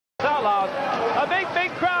Outlaws. A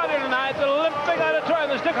big crowd here tonight at the Olympic Auditorium.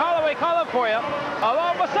 There's Dick Holway calling for you,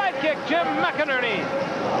 along with sidekick Jim McInerney.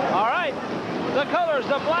 All right, the colors,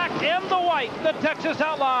 the black and the white, the Texas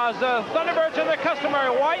Outlaws. The Thunderbirds in their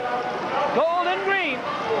customary white, gold, and green.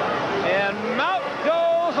 And out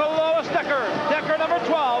goes Lois Decker. Decker number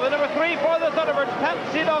 12, and number 3 for the Thunderbirds,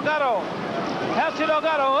 Patsy Delgado. Patsy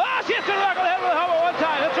Delgado. Ah, she's going to knock on the head with the helmet one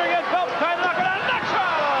time. Hits her again. Phelps trying to knock her down. Next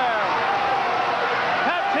shot there.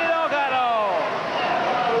 Patsy Delgado.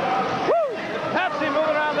 Woo! Patsy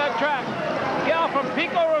moving around that track. Gal from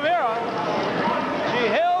Pico Rivera. She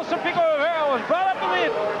hails from Pico Rivera. Was brought up in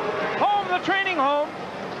the home, the training home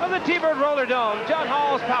of the T-Bird Roller Dome. John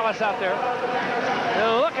Hall's Palace out there.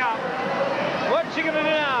 Now look out. What's she going to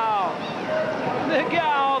do now? The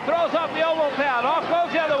gal throws off the elbow pad. Off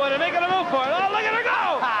goes the other one and making a move for it. Oh, look at her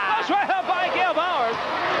go! Goes right up by Gail Bowers.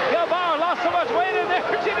 Gail Bowers lost so much weight in there.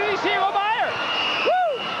 She didn't see her go by her.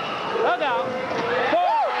 Woo! Look out.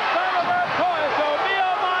 Thunderbird points. So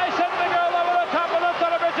Mia Mai sends the girl over the top of the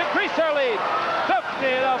Thunderbirds. Increase their lead.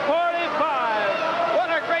 50 to 45.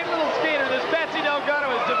 What a great little skater this Patsy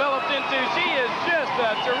Delgado has developed into. She is just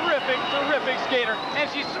a terrific skater. And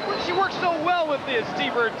she works so well with this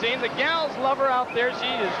T-Bird team. The gals love her out there. She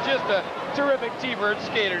is just a terrific T-Bird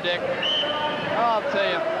skater, Dick. I'll tell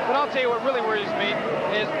you. But I'll tell you what really worries me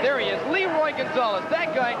is, there he is, Leroy Gonzalez.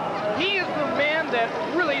 That guy, he is the man that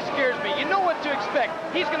really scares me. You know what to expect.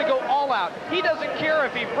 He's going to go all out. He doesn't care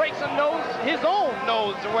if he breaks a nose, his own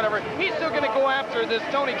nose or whatever. He's still going to go after this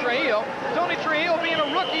Tony Trujillo. Tony Trujillo being a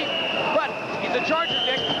rookie, but he's a Charger,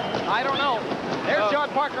 Dick. I don't know. There's John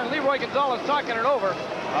Parker and Leroy Gonzalez talking it over.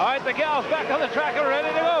 All right, the gals back on the track and ready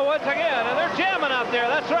to go once again. And they're jamming out there.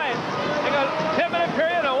 That's right. They got a 10-minute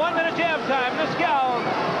period and a 1-minute jam time. This gal,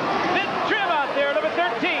 bit trim out there, number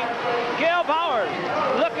 13, Gail Bowers.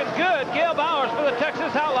 Looking good. Gail Bowers for the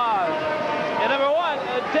Texas Outlaws. And number 1,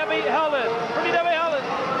 Debbie Heldon. Pretty Debbie Heldon.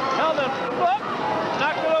 Heldon, whoop,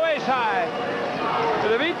 knocked to the waist high. In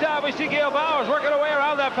the meantime, we see Gail Bowers working her way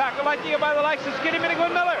around that pack. Like you by the likes of Skinny Minnie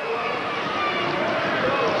Gwen Miller.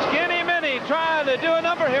 Skinny Minnie trying to do a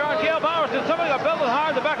number here on Gail Bowers, and somebody got belted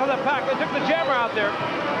hard in the back of the pack. They took the jammer out there.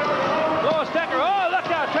 Lois Decker, oh, look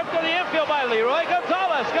out, tripped to the infield by Leroy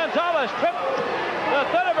Gonzalez. Gonzalez tripped the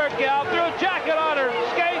Thunderbird gal, threw a jacket on her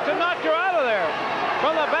skates and knocked her out of there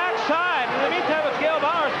from the backside. In the meantime, it's Gail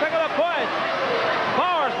Bowers picking up points.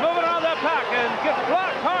 Bowers moving around that pack and gets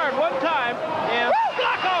blocked hard one time. And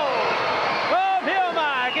Blocko! Oh,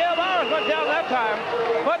 my! Gail Bowers went down that time,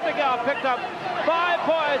 but the gal picked up 5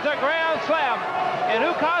 points, a grand slam. And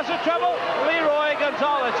who caused the trouble? Leroy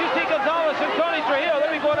Gonzalez. You see Gonzalez and Tony Trujillo.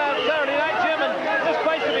 They'll be going out Saturday night, Jim, and this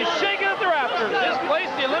place will be shaking at the rafters. This place,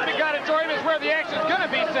 the Olympic Auditorium, is where the action's going to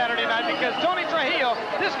be Saturday night, because Tony Trujillo,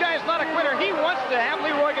 this guy is not a quitter. He wants to have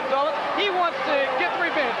Leroy Gonzalez. He wants to get the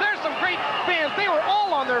revenge. There's some great fans. They were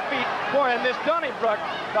all on their feet for in this Donnybrook.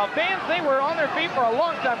 The fans, they were on their feet for a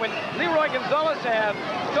long time when Leroy Gonzalez and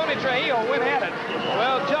Tony Trujillo went at it.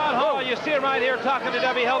 Well, John Hall, you see him right here talking to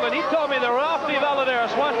Debbie Heldon. He told me that Ralphie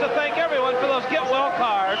Valadares wants to thank everyone for those get-well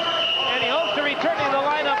cards, and he hopes to return in the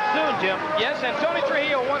lineup soon, Jim. Yes, and Tony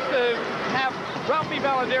Trujillo wants to have Ralphie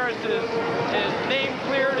Valadares' his name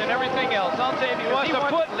cleared and everything else. I'll tell you, he wants to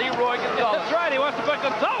put Leroy Gonzalez. That's right, he wants to put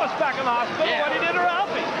Gonzalez back in the hospital, what he did to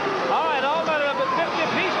Ralphie. All right, all about it up at 50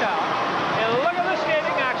 apiece now. And look at the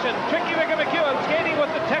skating action. Tricky Vicky McEwen skating with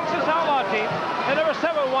the Texas Outlaw team. And number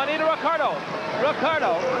 7, Juanita Ricardo.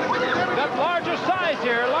 Ricardo got larger size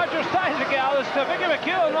here, larger size of gal. This Vicky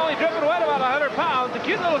McEwen only driven weight about 100 pounds. A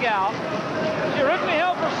cute little gal. She originally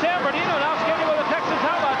hailed from San Bernardino, now skating with the Texas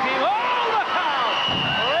Outlaw team. Oh, look out!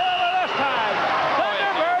 Really this time.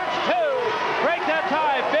 Thunderbirds 2 break that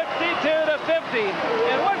tie, 52 to 50.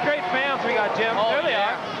 And what great fans we got, Jim. There they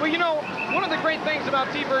are. Well, you know, one of the great things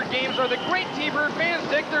about T-Bird games are the great T-Bird fans,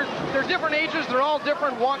 Dick. They're different ages, they're all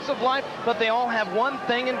different walks of life, but they all have one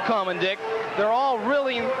thing in common, Dick. They're all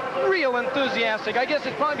really, real enthusiastic. I guess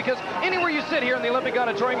it's probably because anywhere you sit here in the Olympic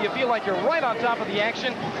Auditorium, you feel like you're right on top of the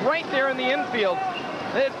action, right there in the infield.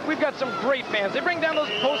 We've got some great fans. They bring down those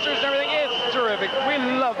posters and everything. It's terrific. We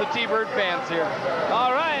love the T-Bird fans here.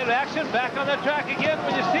 All right, action back on the track again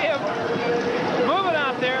when you see him moving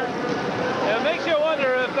out there. It makes you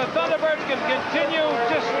wonder if the Thunderbirds can continue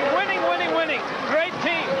just winning. Great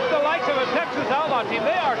team, the likes of a Texas Outlaw team.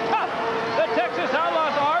 They are tough. The Texas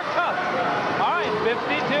Outlaws are tough. All right, 52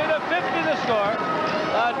 to 50 the score.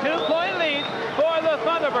 A 2-point lead for the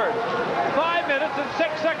Thunderbirds. 5 minutes and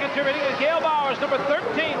 6 seconds remaining. And Gail Bowers, number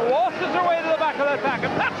 13, waltzes her way to the back of that pack.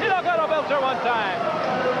 And Patsy Delgado belts her one time.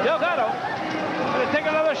 Delgado going to take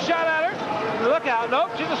another shot at her. Look out.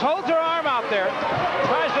 Nope, she just holds her arm out there.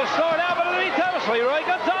 Tries to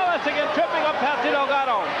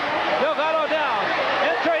Delgado. Delgado down.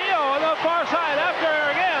 And Trujillo on the far side after her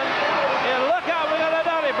again. And look out, we got a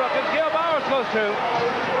Donnybrook as Gail Bowers goes through.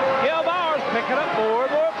 Gail Bowers picking up more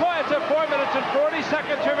points at 4 minutes and 40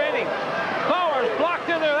 seconds remaining. Bowers blocked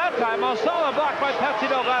in there that time. Osala blocked by Patsy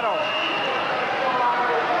Delgado.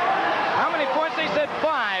 How many points? They said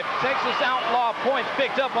 5. Texas Outlaw points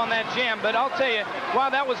picked up on that jam. But I'll tell you,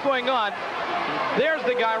 while that was going on, there's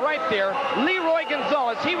the guy right there, Leroy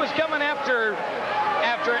Gonzalez. He was coming after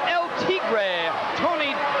El Tigre,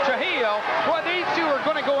 Tony Trujillo. Boy, these two are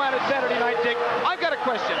going to go at it Saturday night, Dick. I've got a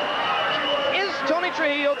question. Is Tony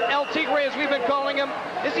Trujillo, El Tigre as we've been calling him,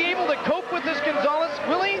 is he able to cope with this Gonzalez?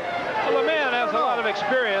 Will he? Well, the man has a lot of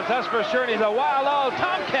experience, that's for sure. And he's a wild old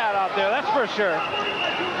tomcat out there, that's for sure.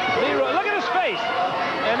 Leroy, look at his face.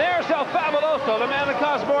 And there's El Fabuloso, the man that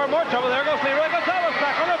caused more and more trouble. There goes Leroy Gonzalez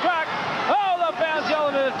back on the track. Oh, the fans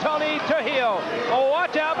yelling at Tony Trujillo. Oh,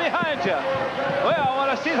 watch out behind you. Well, I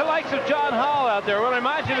want to see the likes of John Hall out there. We'll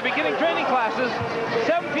remind you of the beginning training classes,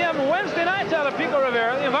 7 p.m. Wednesday nights out of Pico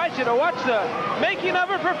Rivera. They invite you to watch the making of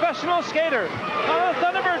a professional skater. Oh, the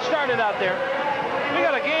Thunderbirds started out there. We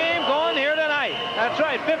got a game going here tonight. That's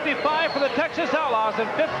right, 55 for the Texas Outlaws and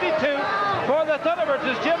 52 for the Thunderbirds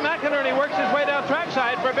as Jim McInerney works his way down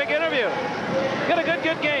trackside for a big interview. Got a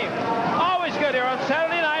good game. Always good here on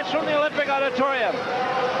Saturday nights from the Olympic Auditorium.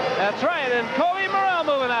 That's right, and Coley Morrell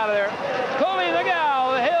moving out of there. Coley, the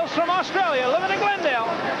gal, hails from Australia, living in Glendale.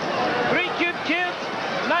 3 cute kids,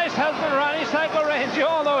 nice husband, Ronnie, cycle range, you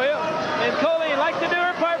all know him. And Coley likes to do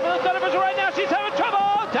her part for the Thunderbirds right now. She's having trouble.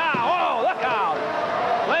 Down, oh, look out.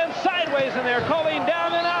 Lands sideways in there, Colleen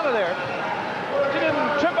down and out of there. She didn't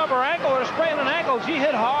trip up her ankle or sprain an ankle. She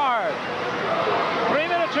hit hard. 3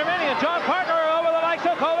 minutes remaining, and John Parker over the likes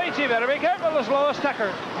of Colleen. She better be careful, this Lois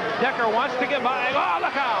Decker. Decker wants to get by. Oh,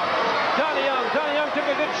 look out. Johnny Young took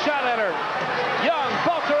a good shot at her. Young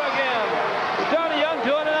belts her again. Johnny Young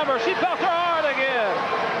doing a number. She belts her hard again.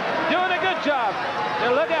 Doing a good job.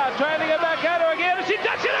 And look out, trying to get back at her again, and she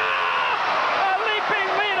ducks it out. A leaping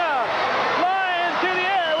Lena. Flying to the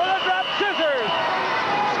air with a drop scissors.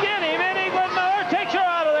 Skinny Minnie Glenmiller takes her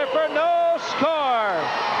out of there for no score.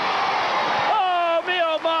 Oh, me,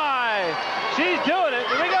 oh, my. She's doing it.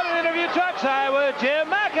 We got an interview trackside with Jim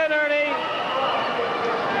McInerney.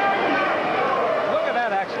 Look at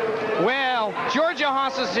that action. Well, Georgia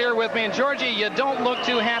Haas is here with me, and Georgie, you don't look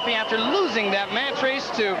too happy after losing that match race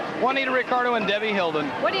to Juanita Ricardo and Debbie Hilden.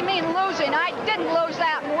 What do you mean losing? I didn't lose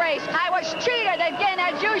that race. I was cheated again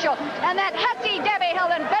as usual. And that hussy Debbie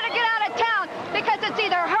Hilden better get out of town because it's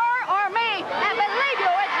either her or me. And believe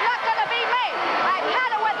you, it's not going to be me. I've had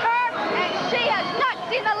it with her, and she has not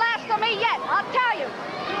seen the last of me yet. I'll tell you.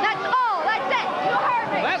 That's all. That's it. You heard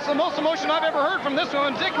me. That's the most emotion I've ever heard from this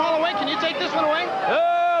one. Dick Holloway, can you take this one away?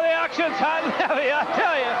 Oh, the action's hot and heavy, I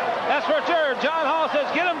tell you. That's for sure. John Hall says,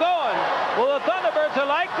 get him going. Well, the Thunderbirds would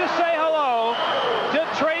like to say hello to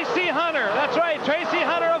Tracy Hunter. That's right, Tracy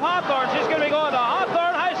Hunter of Hawthorne. She's going to be going to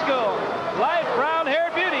Hawthorne High School. Light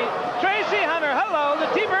brown-haired beauty. Tracy Hunter, hello. The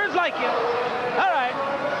T-Birds like you. All right,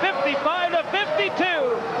 55 to 52.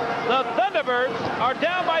 The Thunderbirds are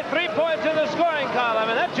down by 3 points in the scoring column.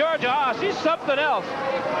 And that Georgia Haas, she's something else.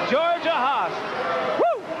 Georgia Haas.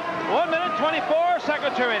 Woo! 1 minute, 24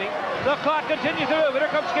 seconds remaining. The clock continues to move. Here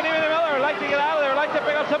comes Skinny Minnie Miller. Like to get out of there. Like to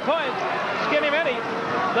pick up some points. Skinny Minnie.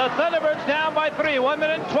 The Thunderbirds down by 3. 1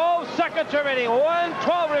 minute, 12 seconds remaining.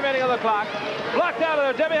 1:12 remaining on the clock. Blocked out of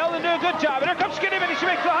there. Debbie Hilden doing a good job. And here comes Skinny Minnie. She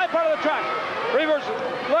makes the high part of the track. Reverse.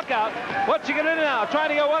 Look out. What's she going to do now?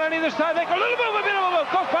 Trying to get one on either side. Make a little move. A bit of a move.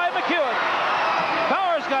 Goes by McEwen.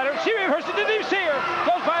 Bowers got her. She reverses. Didn't even see her.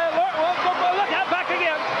 Goes by. Look out. Back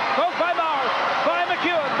again. Goes by Bowers. By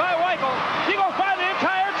McEwen. By Weichel. She goes by the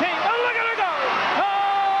entire team. Oh, look at her go.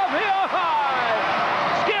 Oh, real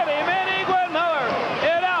high. Skinny Minnie Glenmiller.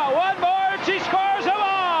 And out. One more. She scores them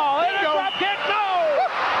all. And a drop kick. No.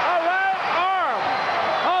 A right arm.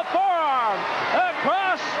 A forearm.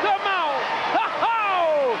 Across the mouth.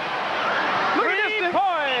 Ho-ho. Look at this. 3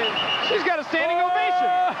 points. She's got a standing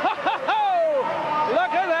ovation.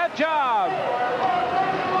 Look at that job.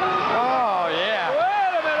 Oh, yeah.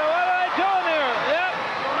 Wait a minute. What are they doing here? Yep.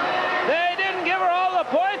 They didn't give her all the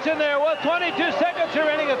points in there. With 22 seconds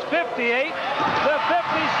remaining, it's 58 to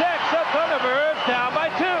 56. The Thunderbirds down by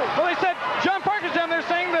 2. Well, they said John Parker's down there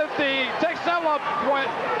saying that the Texas Outlaw point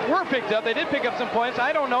were picked up. They did pick up some points.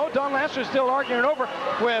 I don't know. Don Laster's still arguing it over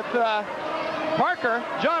with Parker.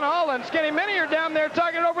 John Hall and Skinny Minnie are down there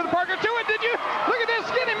talking over the Parker too. And did you look at this?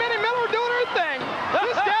 Skinny Minnie Miller doing her thing.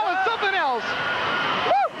 This gal is something else.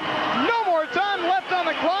 Woo! No more time left on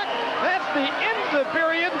the clock. That's the end of the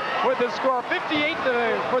period. with the score 58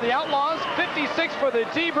 for the Outlaws, 56 for the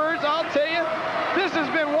T-Birds. I'll tell you, this has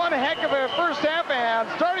been one heck of a first half, and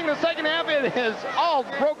starting the second half, it is all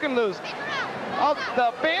broken loose.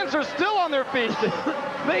 The fans are still on their feet.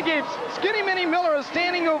 They gave Skinny Minnie Miller a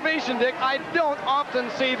standing ovation, Dick. I don't often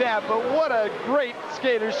see that, but what a great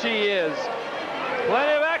skater she is.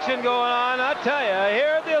 Plenty of action going on, I tell you,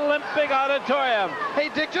 here at the Olympic Auditorium. Hey,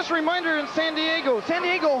 Dick, just a reminder in San Diego. San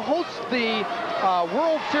Diego hosts the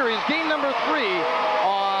World Series, game number 3,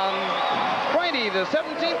 on Friday, the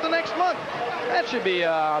 17th of next month. That should be,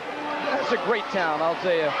 that's a great town, I'll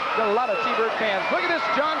tell you. Got a lot of T-Bird fans. Look at this,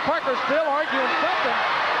 John Parker still arguing something.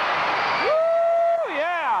 Woo,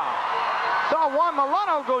 yeah! Saw Juan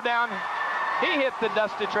Milano go down. He hit the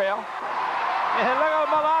dusty trail. And look at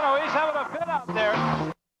Milano, he's having a fit out there.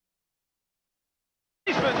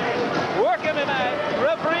 Working tonight,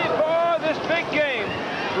 referee for this big game.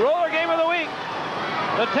 Roller game of the week.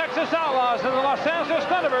 The Texas Outlaws and the Los Angeles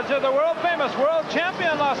Thunderbirds are the world-famous, world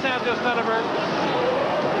champion Los Angeles Thunderbirds.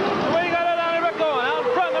 We got it on the going. Out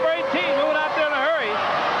in front, number 18, moving out there in a hurry.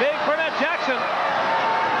 Big Burnett Jackson,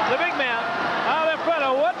 the big man, out in front.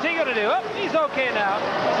 What's he going to do? Oh, he's okay now.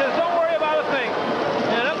 He says, don't worry about a thing.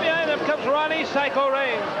 And up behind him comes Ronnie Psycho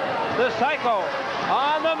Raines. The Psycho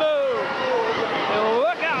on the move. And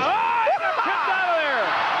look out. Oh, he got tripped out of there.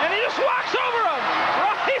 And he just walks over him.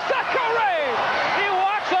 Ronnie Psycho Raines. He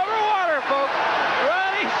walks over water, folks.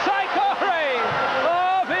 Ronnie Psycho Raines.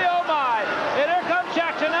 Oh my. And here comes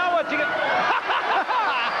Jackson. Now what's he going to do?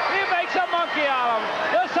 He makes a monkey out of him.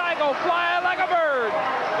 The Psycho flying like a bird.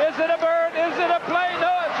 Is it a bird? Is it a plane?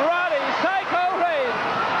 No, it's Ronnie Psycho Raines.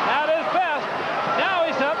 At his best. Now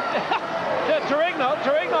he's up to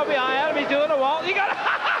Torigno behind him. He's doing a wall. You got it.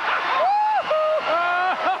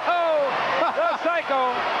 Oh, the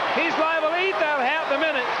Psycho. He's liable to eat that half a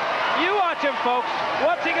minute. You watch him, folks.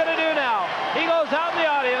 What's he going to do now? He goes out in the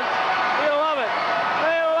audience. He'll love it.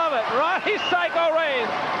 They'll love it. Ronnie Psycho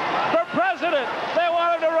Raines for president. They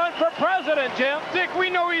want him to run for president, Jim. Dick, we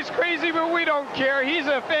know he's crazy, but we don't care. He's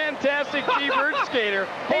a fantastic T-Bird skater.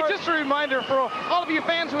 Hey, just a reminder for all of you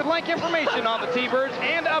fans who would like information on the T-Birds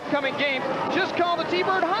and upcoming games, just call the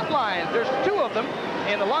T-Bird hotline. There's 2 of them.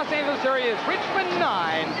 In the Los Angeles area is Richmond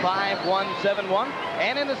 95171,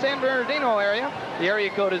 and in the San Bernardino area, the area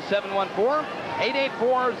code is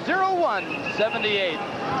 714-884-0178.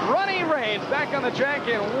 Ronnie Raines back on the track,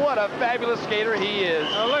 and what a fabulous skater he is.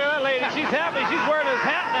 Oh, look at that lady. She's happy. She's wearing his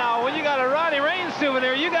hat now. When you got a Ronnie Raines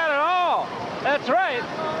souvenir, you got it all. That's right.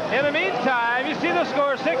 In the meantime, you see the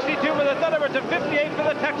score, 62 for the Thunderbirds and 58 for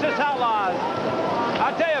the Texas Outlaws.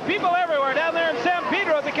 I'll tell you, people everywhere down there in San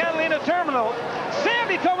Pedro at the Catalina Terminal.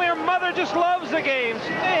 Sandy told me her mother just loves the games.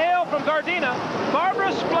 They hail from Gardena.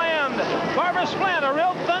 Barbara Spland, a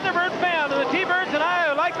real Thunderbird fan of the T-Birds, and I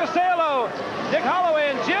would like to say hello. Dick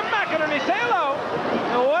Holway and Jim McInerney, say hello.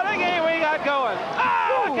 And what a game we got going.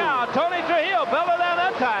 Oh, look out. Tony Trujillo belted down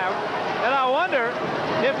that time. And I wonder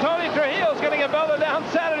if Tony Trujillo is going to get belted down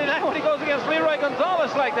Saturday night when he goes against Leroy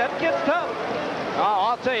Gonzalez like that. Kid's tough.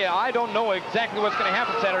 I'll tell you, I don't know exactly what's going to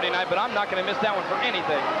happen Saturday night, but I'm not going to miss that one for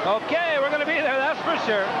anything. Okay, we're going to be there, that's for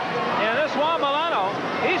sure. And this Juan Milano,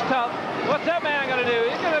 he's tough. What's that man going to do?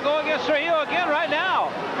 He's going to go against Trujillo again right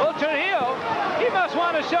now. Well, Trujillo, he must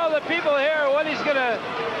want to show the people here what he's going to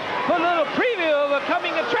put a little preview of the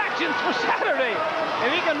coming attractions for Saturday.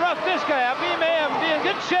 If he can rough this guy up, he may be in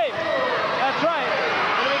good shape. That's right.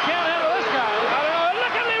 But if he can't handle this guy, I don't know.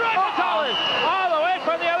 Look at Leroy Gonzalez all the way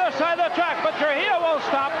from the other side of the track. But Trujillo won't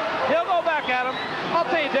stop. He'll go back at him. I'll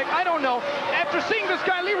tell you, Dick, I don't know. After seeing this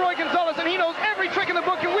guy, Leroy Gonzalez, and he knows every trick in the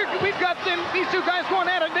book, and we've got these 2 guys going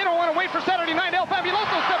at it. They don't want to wait for Saturday night. El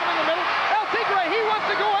Fabuloso stepping in the middle. El Tigre, he wants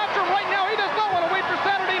to go after him right now. He does not want to wait for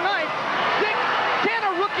Saturday night. Dick, can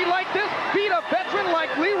a rookie like this beat a veteran like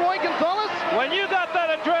Leroy Gonzalez? When you got that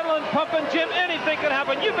adrenaline pumping, Jim, anything can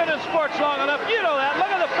happen. You've been in sports long enough. You know that.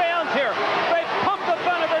 Look at the fans here. They pump the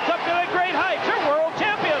Thunderbirds up to the great heights. They're world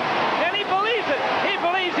champions. And he believes it. He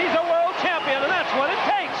believes he's a world champion, and that's what it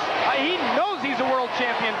takes. He knows he's a world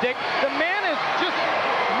champion, Dick. The man is just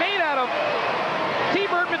made out of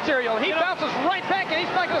T-Bird material. He bounces right back, and he's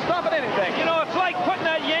not going to stop at anything. You know, it's like putting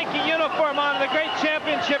that Yankee uniform on in the great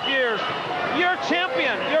championship years. You're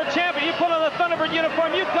champion. You're champion. You put on the Thunderbird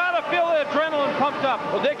uniform, you've got to feel the adrenaline pumped up.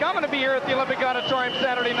 Well, Dick, I'm going to be here at the Olympic Auditorium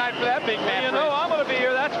Saturday night for that big match. You know, I'm going to be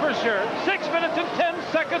here, that's for sure. 6 minutes and 10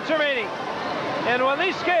 seconds remaining. And when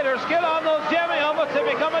these skaters get on those jamming helmets, they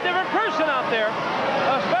become a different person out there,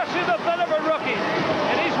 especially the Thunderbird rookie.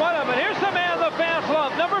 And he's one of them. And here's the man the fans love,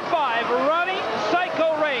 number 5, Ronnie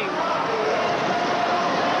Psycho Raines.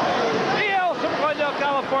 He hails from Glendale,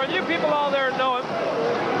 California. You people all there know him.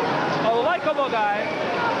 guy.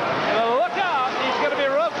 Look out. He's going to be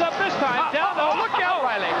roped up this time. Down. Look out,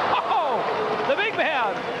 Riley. Oh, the big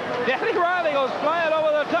man. Danny Riley goes flying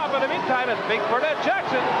over the top. In the meantime, it's Big Burnett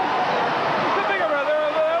Jackson. He's the bigger brother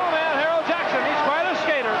of the little man, Harold Jackson. He's quite a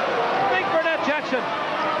skater. Big Burnett Jackson.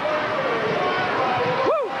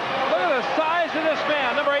 Woo! Look at the size of this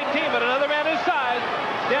man, number 18, but another man his size.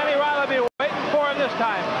 Danny Riley will be waiting for him this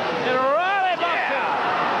time. And Riley bumps him.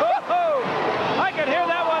 Woo-hoo! I can hear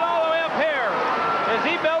that one all the way up here. As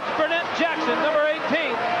he belts Burnett Jackson, number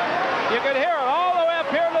 18. You can hear it all the way up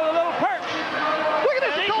here to the little perch. Look at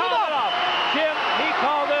this. He called it off. Jim, he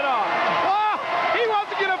called it off. Oh, he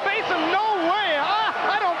wants to get a face him. No way.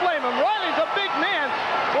 I don't blame him. Riley's a big man.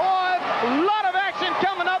 Boy, a lot of action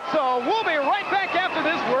coming up, so we'll be right back after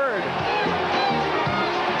this word.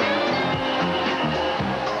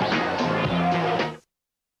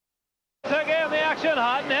 Again, the action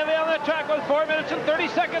hot and heavy on the track with 4 minutes and 30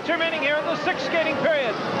 seconds remaining here in the 6th skating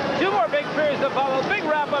period. 2 more big periods to follow. Big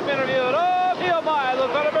wrap-up interview. Oh my, the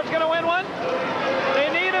Thunderbirds going to win one? They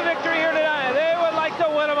need a victory here tonight. They would like to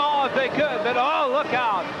win them all if they could, but oh, look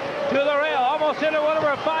out. To the rail, almost into one of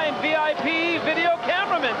our fine VIP video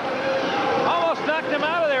cameramen. Almost knocked him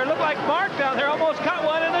out of there. Looked like Mark down there almost caught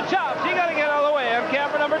one in the chops. He got to get out of the way of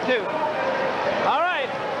camera number 2. All right,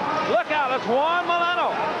 look out. It's Juan Milano.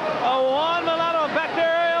 Juan Milano back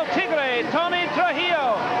there, El Tigre. Tony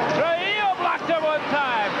Trujillo. Trujillo blocked him one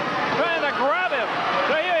time. Trying to grab him.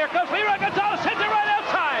 Trujillo, here comes Leroy Gonzalez. Hits it right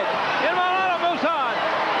outside. And Milano moves on.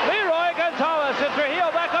 Leroy Gonzalez and Trujillo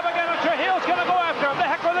back up again. And Trujillo's going to go after him. The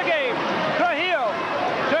heck with the game. Trujillo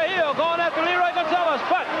going after Leroy Gonzalez.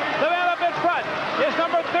 But the man up in front is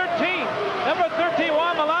number 13. Number 13,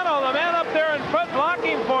 Juan Milano. The man up there in front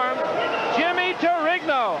blocking for him, Jimmy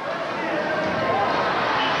Torigno.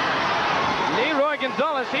 Leroy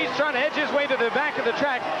Gonzalez, he's trying to edge his way to the back of the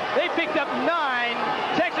track. They picked up 9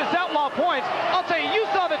 Texas Outlaw points. I'll tell you, you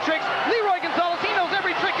saw the tricks. Leroy Gonzalez, he knows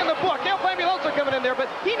every trick in the book. El Fabuloso coming in there,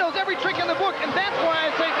 but he knows every trick in the book, and that's why I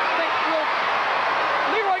say, well,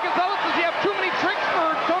 Leroy Gonzalez, does he have too many tricks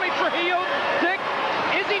for Tony Trujillo? Dick,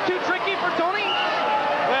 is he too tricky for Tony?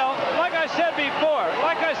 Well, like I said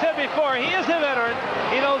before, he is a veteran.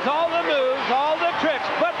 He knows all the moves, all the tricks,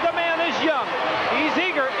 but the man is young. He's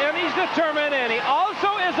eager, and he's determined, and he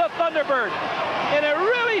also is a Thunderbird. And it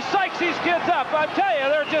really psychs these kids up. I tell you,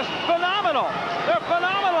 they're just phenomenal. They're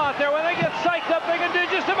phenomenal out there. When they get psyched up, they can do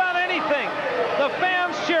just about anything. The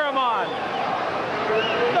fans cheer them on.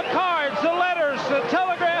 The cards, the letters, the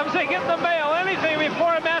telegrams they get in the mail, anything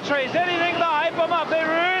before a match race, anything to hype them up.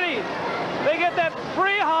 They get that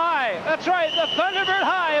free high. That's right, the Thunderbird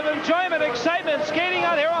high of enjoyment, excitement, skating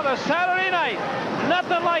out here on a Saturday night.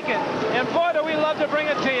 Nothing like it. And boy, do we love to bring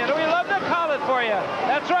it to you. Do we love to call it for you.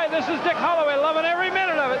 That's right, this is Dick Holloway, loving every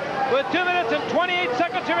minute of it. With 2 minutes and 28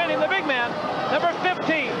 seconds remaining, the big man, number 15.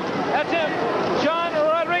 That's him, John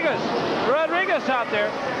Rodriguez. Rodriguez out there.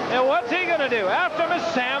 And what's he going to do? After him is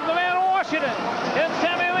Sam the Man Washington. And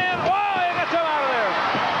Sammy the Man, whoa, he got him out of there.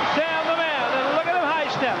 Sam the Man, and look at him high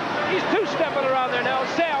step. He's 2-stepping around there now.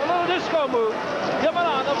 Sam, a little disco move. Coming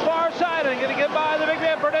on the far side and going to get by the big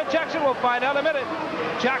man, Burnett Jackson. We'll find out in a minute.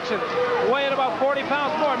 Jackson, weighing about 40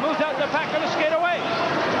 pounds more, moves out in the pack, going to skate away.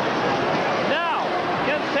 Now,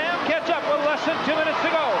 can Sam catch up with less than 2 minutes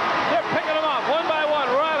to go? They're picking them off one by one.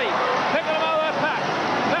 Riley picking them out of that pack.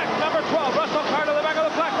 Pack number 12, Russell Carr to the back of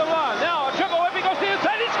the platform line. Now, a triple whip, he goes to the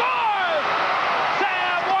inside, he scores!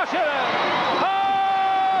 Sam Washington!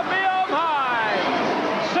 Oh, me oh my!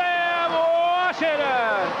 Sam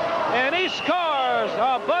Washington! And he scores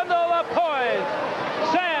a bundle of points.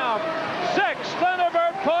 Sam, 6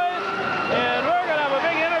 Thunderbird points, and we're going to have a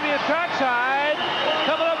big interview trackside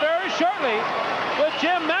coming up very shortly with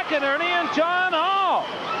Jim McInerney and John Hall.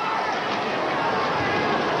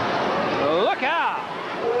 Look out.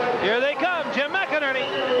 Here they come, Jim McInerney.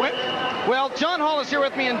 Well, John Hall is here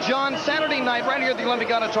with me, and John, Saturday night, right here at the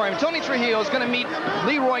Olympic Auditorium, Tony Trujillo is going to meet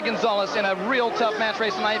Leroy Gonzalez in a real tough match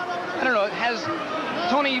race tonight. I don't know, has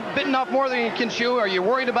Tony bitten off more than he can chew? Are you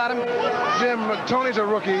worried about him? Jim, Tony's a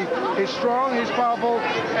rookie. He's strong, he's powerful,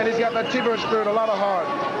 and he's got that T-Bird spirit, a lot of heart.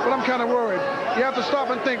 But I'm kind of worried. You have to stop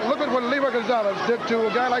and think. Look at what Leroy Gonzalez did to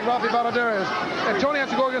a guy like Rafi Valadares. And Tony has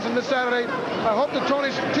to go against him this Saturday. I hope that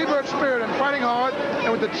Tony's T-Bird spirit and fighting hard,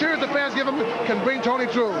 and with the cheers the fans give him, can bring Tony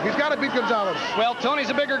through. He's got to beat Gonzalez. Well, Tony's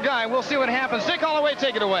a bigger guy. We'll see what happens. Dick Holloway,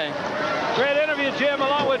 take it away. Great interview, Jim,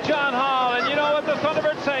 along with John Hall. And you know what the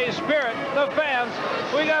Thunderbirds say, spirit, the fans,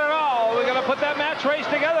 we got it all. We're going to put that match race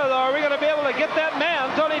together, though. Are we going to be able to get that man,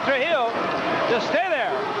 Tony Trujillo, to stay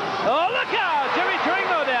there? Oh, look out! Jimmy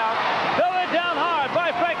Torigno down. Fell it down hard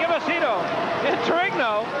by Frank Imbacito. And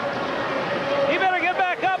Torigno,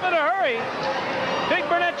 up in a hurry. Big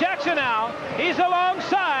Burnett Jackson now. He's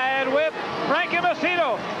alongside with Frankie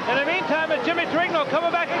Macedo. In the meantime, it's Jimmy Trigno coming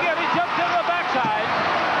back again. He jumps into the backside.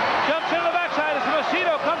 Jumps into the backside as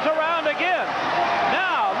Macedo comes around again.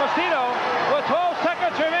 Now, Macedo with 12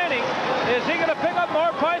 seconds remaining. Is he going to pick up more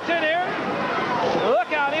points in here? Look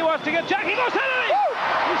out, he wants to get Jack. He goes in it.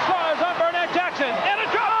 He scores on Burnett Jackson. And a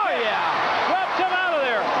drop. Oh, yeah. Drops him out of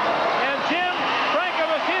there. And Frankie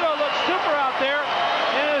Macedo looks super out there.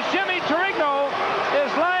 And as Jimmy Trigno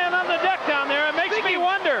is lying on the deck down there, it makes me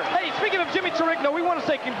wonder. Hey, speaking of Jimmy Trigno, we want to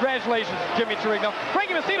say congratulations to Jimmy Trigno.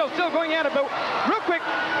 Frankie Macedo still going at it, but real quick,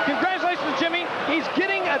 congratulations to Jimmy. He's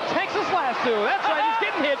getting a Texas lasso. That's right, he's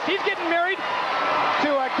getting hitched. He's getting married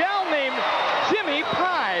to a gal named Jimmy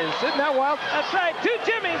Prize. Isn't that wild? That's right, 2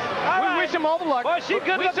 Jimmys. We wish him all the luck. Well,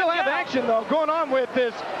 we still have action, though, going on with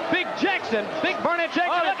this Big Jackson, Big Burnett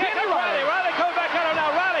Jackson. Oh, look at Riley. Riley comes back on him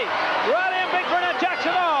now. Riley and Big Burnett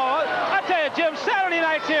Jackson. Oh, I tell you, Jim, Saturday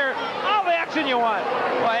night's here. All the action you want.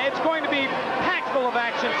 Well, it's going to be packed full of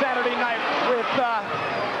action Saturday night with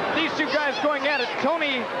these 2 guys going at it.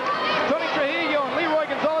 Tony Trujillo and Leroy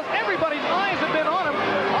Gonzalez. Everybody's eyes have been on him.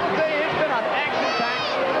 I'll tell you, it's been an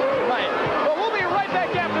action-packed night. But we'll be right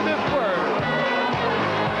back after this word.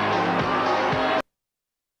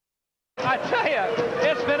 I tell you,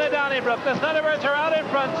 it's been a Donnybrook. The Thunderbirds are out in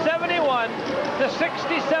front,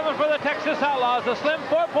 71-67 for the Texas Outlaws. A slim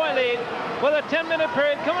 4-point lead with a 10-minute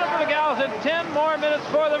period coming up for the gals and 10 more minutes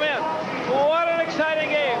for the men. What an exciting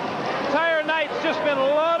game. Entire night's just been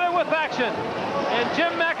loaded with action. And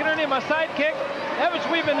Jim McInerney, my sidekick. Evans,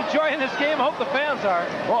 we've been enjoying this game. I hope the fans are.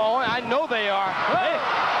 Oh, I know they are. Hey.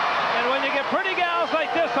 And when you get pretty gals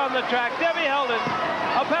like this on the track, Debbie Heldon,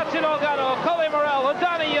 Patsy Delgado, Cully Morrell,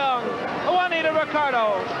 Donnie Young, Juanita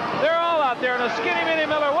Ricardo, they're all out there. And a Skinny Minnie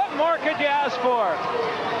Miller, what more could you ask for?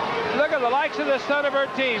 Look at the likes of this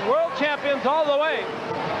Thunderbird team. World champions all the way.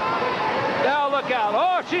 Now look out.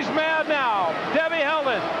 Oh, she's mad now. Debbie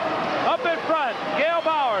Heldon up in front. Gail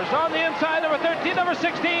Bowers on the inside. Number 13, number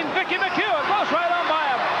 16, Vicki McEwen goes right on by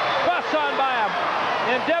him. Busts on by him.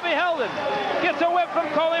 And Debbie Heldon gets a whip from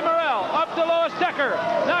Coley Morrell. Up to Lois Decker.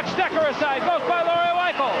 Knocks Decker aside. Goes by Lori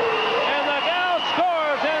Weichel. And the gal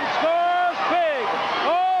scores and scores big.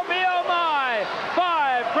 Oh, me, oh, my.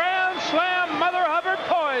 5 Grand Slam Mother Hubbard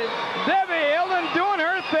points. Debbie Heldon doing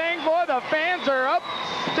her thing. Boy, the fans are up,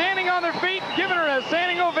 standing on their feet, giving her a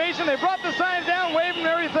standing ovation. They brought the signs down, waving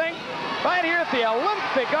everything. Right here at the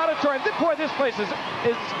Olympic Auditorium. Boy, this place is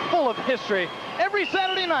full of history. Every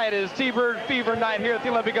Saturday night is T-Bird Fever night here at the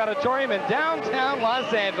Olympic Auditorium in downtown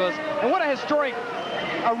Los Angeles. And what a historic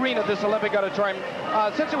arena this Olympic Auditorium.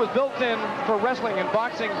 Since it was built in for wrestling and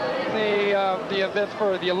boxing, the events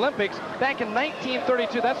for the Olympics back in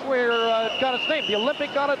 1932. That's where it got its name, the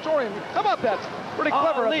Olympic Auditorium. How about that? Pretty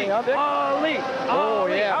clever of me, huh, Dick? Ali. Oh,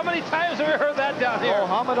 yeah. How many times have we heard that down here? Oh,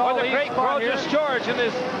 Muhammad Ali. The great Gorgeous George and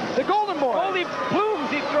his the Golden Boy. Holy plumes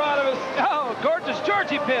he threw out of his, Gorgeous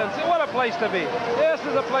Georgie pins. What a place to be. This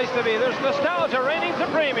is a place to be. There's nostalgia reigning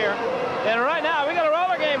supreme here. And right now, we got a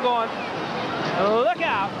roller game going. Look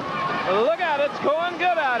out. Look out. It's going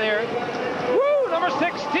good out here. Woo, number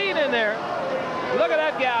 16 in there. Look at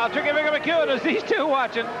that gal, Tricky Vicki McEwen, as these 2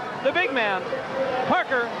 watching. The big man,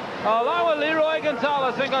 Parker, along with Leroy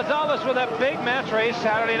Gonzalez. And Gonzalez with that big match race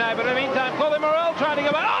Saturday night. But in the meantime, Coley Morrell trying to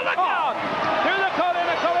get back. Oh, look out! Through the Coley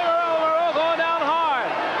and Coley Morrell going down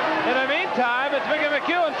hard. In the meantime, it's Vicki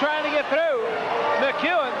McEwen trying to get through.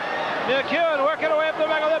 McEwen working away up the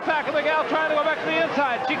back of the pack, and the gal trying to go back to the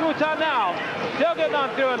inside. She boots on now. Still getting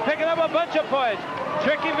on through and picking up a bunch of points.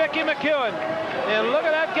 Tricky Vicki McEwen. And look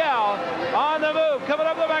at that gal on the move, coming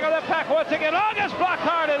up the back of the pack once again. Oh, gets blocked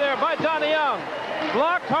hard in there by Donnie Young.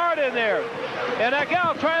 Blocked hard in there. And that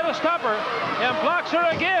gal trying to stop her and blocks her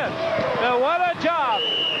again. Now, what a job.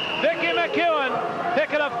 Vicki McEwen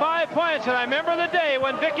picking up 5 points. And I remember the day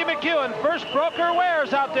when Vicki McEwen first broke her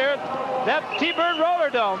wares out there, that T-Bird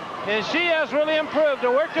Roller Dome. And she has really improved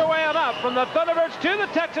and worked her way on up from the Thunderbirds to the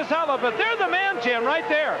Texas Outlaws. But they're the man, Jim, right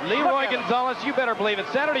there. Leroy Gonzalez, you better believe it.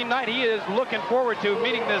 Saturday night, he is looking forward to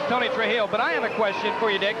meeting this Tony Trujillo. But I have a question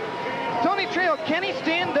for you, Dick. Tony Trujillo, can he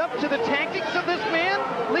stand up to the tactics of this man?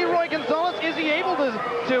 Leroy Gonzalez, is he able to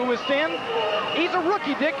withstand? He's a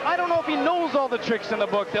rookie, Dick. I don't know if he knows all the tricks in the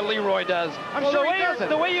book that Leroy does. I'm sure he doesn't.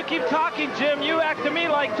 The way you keep talking, Jim, you act to me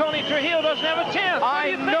like Tony Trujillo doesn't have a chance.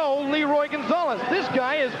 I know Leroy Gonzalez. This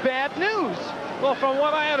guy is bad news. Well, from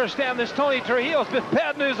what I understand, this Tony Trujillo's been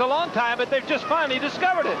bad news a long time, but they've just finally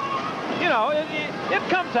discovered it. You know, it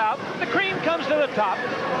comes out. The cream comes to the top.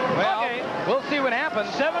 Well, okay. We'll see what happens.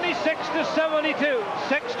 76-72.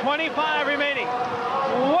 6:25 remaining.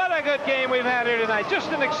 What a good good game we've had here tonight. Just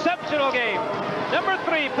an exceptional game. Number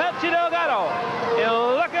 3, Patsy Delgado. And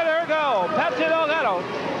look at her go. Patsy Delgado.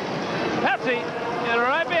 Patsy, and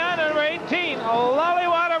right behind her, number 18, Lolly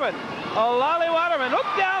Waterman. Lolly Waterman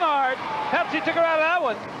looked down hard. Patsy took her out of that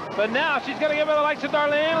one. But now she's going to give her the likes of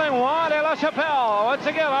Darlene Lenoir de la Chapelle. Once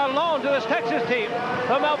again on loan to this Texas team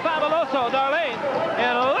from El Fabuloso, Darlene.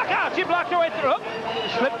 And look out, she blocked her way through. Oh,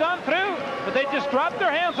 slipped on through, but they just dropped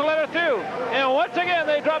their hands to let her through. And once again,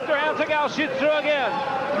 they dropped their hands. The gal shoots through again.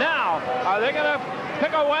 Now, are they going to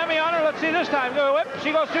pick a whammy on her? Let's see this time. Go whip.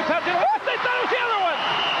 She goes to Patsy. Oh, they thought it was the other one.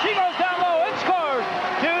 She goes down low and scores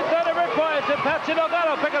 2 Thunderbird points. And Patsy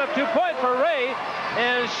Delgado picking up 2 points for Ray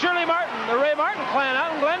and Shirley Martin, the Ray Martin clan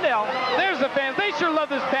out in Glendale. There's the fans. They sure love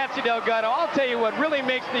this Patsy Delgado. I'll tell you what really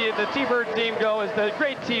makes the T-Bird team go is the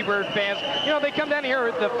great T-Bird fans. You know, they come down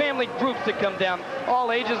here, the family groups that come down,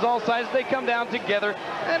 all ages, all sizes, they come down together.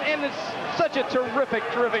 And it's such a terrific,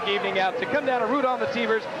 terrific evening out to come down and root on the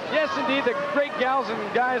T-Birds. Yes, indeed, the great gals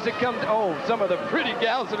and guys that come, oh, some of the pretty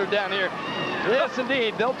gals that are down here. Yes,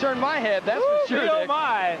 indeed, they'll turn my head, that's for sure. Oh,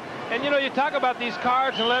 my. And, you know, you talk about these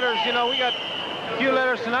cards and letters. You know, we got a few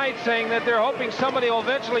letters tonight saying that they're hoping somebody will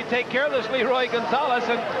eventually take care of this Leroy Gonzalez,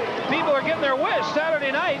 and people are getting their wish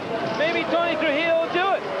Saturday night. Maybe Tony Trujillo will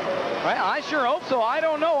do it. Well, I sure hope so. I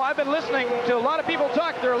don't know. I've been listening to a lot of people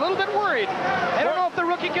talk. They're a little bit worried. They don't know if the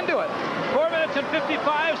rookie can do it. 4 minutes and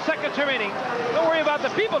 55 seconds remaining. Don't worry about the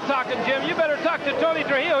people talking, Jim. You better talk to Tony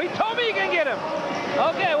Trujillo. He told me you can get him.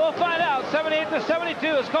 Okay, we'll find out.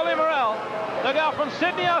 78-72 is Colleen Morrell, the gal from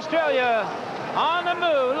Sydney, Australia. On the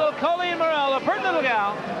move, little Colleen Morrell, a pretty little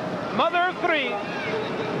gal, mother of 3.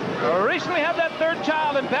 Recently had that 3rd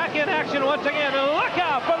child and back in action once again. And look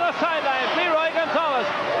out from the sidelines. Leroy Gonzalez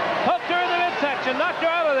hooked her in the midsection, knocked her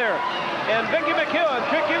out of there. And Vicky McEwen,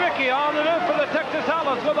 Tricky Ricky on the move for the Texas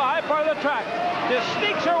Outlaws with the high part of the track. Just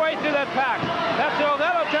sneaks her way through that pack. That's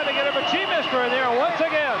Delgado trying to get her, but she missed her in there. Once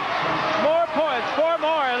again, more points, 4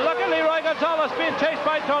 more. And look at Leroy Gonzalez being chased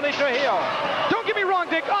by Tony Trujillo. Don't get me wrong,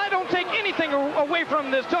 Dick. I don't take anything away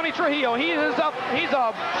from this Tony Trujillo. He's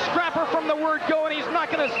a scrapper from the word go, and he's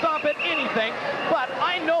not going to stop at anything. But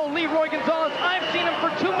I know Leroy Gonzalez. I've seen him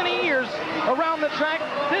for too many years around the track.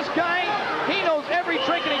 This guy, he knows every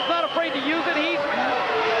trick, and he's not afraid to use it. He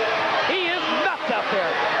is nuts out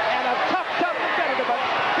there, and a tough competitor. But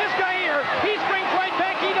this guy here, he springs right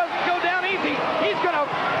back. He doesn't go down easy. He's going to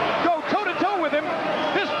go toe-to-toe with him,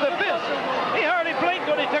 fist to fist. He hardly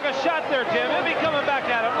blinked when he took a shot there, Jim. He'll be coming back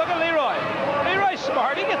at him. Look at Leroy. Leroy's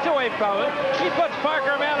smart. He gets away from him. He puts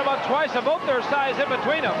Parker man about twice of both their size in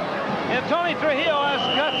between them. And Tony Trujillo has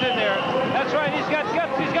guts in there. That's right. He's got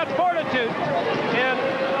guts. He's got fortitude. And,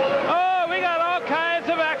 oh, we got all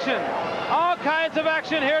kinds of action. All kinds of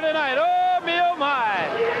action here tonight. Oh, me, oh,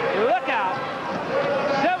 my. Look out.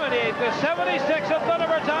 78-76. The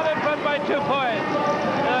Thunderbirds out in front by 2 points.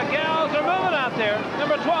 The gals are moving out there.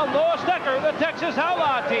 Number 12, Noah Stecker, the Texas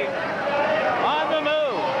Outlaw team. On the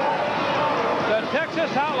move. The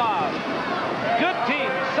Texas Outlaws. Good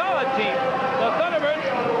team. Solid team. The Thunderbirds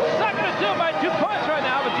sucking it to by 2 points right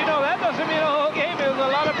now, but you know that doesn't mean the whole game.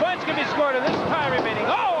 A lot of points can be scored in this time remaining.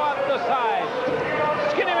 Oh, off the side.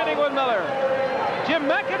 Skinny winning with Miller. Jim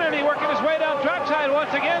McInerney working his way down trackside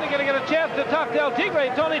once again. They're going to get a chance to talk to El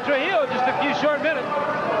Tigre. Tony Trujillo, just a few short minutes.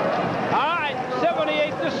 All right,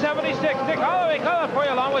 78-76. Dick Holloway calling for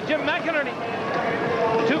you along with Jim McInerney.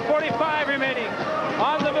 2:45 remaining.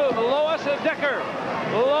 On the move, Lois Decker.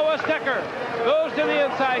 Lois Decker goes to the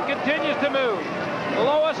inside, continues to move.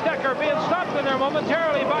 Lois Decker being stopped in there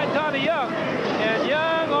momentarily by Donnie Young. And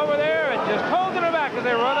Young over there and just holding her back as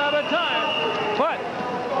they run out of time. But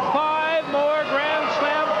 5 more Grand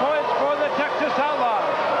Slam points for the Texas Outlaws.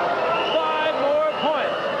 5 more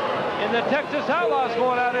points. And the Texas Outlaws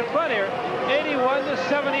going out in front here,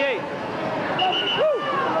 81-78. Woo!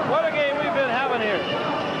 What a game we've been having here.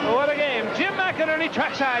 What a game. Jim McInerney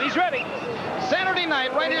trackside. He's ready. Saturday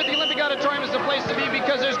night, right here at the Olympic Auditorium is the place to be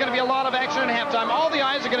because there's going to be a lot of action at halftime. All the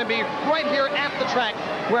eyes are going to be right here at the track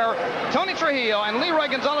where Tony Trujillo and Leroy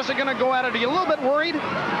Gonzalez are going to go at it. Are you a little bit worried?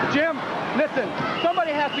 Jim, listen,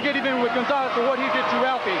 somebody has to get even with Gonzalez for what he did to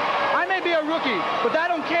Ralphie. I may be a rookie, but I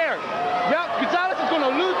don't care. Gonzalez is going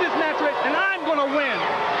to lose this match race, and I'm going to win.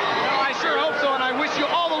 Well, I sure hope so, and I wish you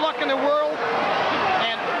all the luck in the world.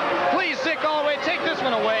 And please, Dick Holloway, take this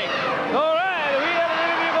one away. All right, we have an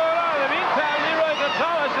interview going on. In the meantime, Leroy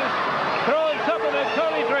Gonzalez is throwing something at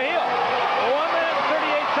Tony Trujillo. 1 minute and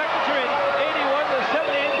 38 seconds remaining.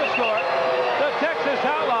 81-78 to score. The Texas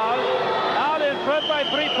Outlaws out in front by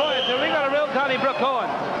 3 points. And we got a real Donnybrook going.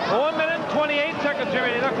 1 minute and 28 seconds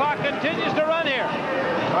remaining. The clock continues to run here.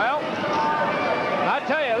 Well,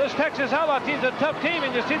 This Texas Outlaw team's a tough team,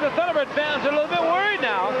 and you see the Thunderbird fans are a little bit worried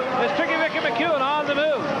now. It's Tricky Vicky McEwen on the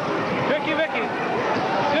move. Tricky Vicky,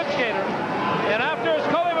 good skater. And after it's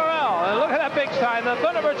Coley Morrell. And look at that big sign. The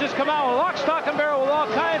Thunderbirds just come out with lock, stock, and barrel with all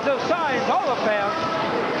kinds of signs. All the fans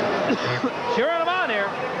cheering them on here.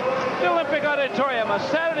 The Olympic Auditorium, a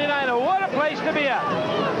Saturday night, and what a place to be at.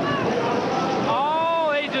 All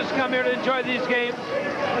ages come here to enjoy these games.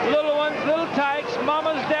 Little ones, little tykes,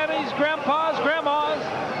 mamas, daddies, grandpas, grandmas,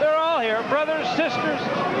 they're all here. Brothers, sisters,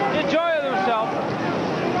 enjoying themselves.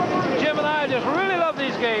 Jim and I just really love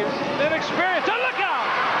these games. An experience. Oh, look out!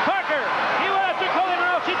 Parker, he went after Coley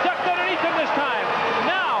Monroe. She ducked underneath him this time.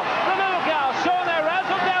 Now, the little gal showing that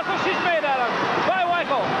razzle-dazzle she's made at him. By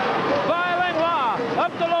Weichel, by Langlois, up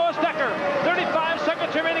to Lois Decker. 35 seconds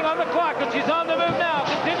remaining on the clock, and she's on the move now.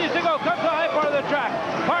 Continues to go, comes to the high part of the track.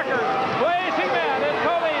 Parker, racing man, and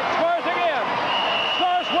Coley scores again.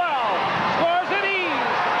 Scores well, scores at ease.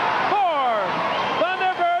 4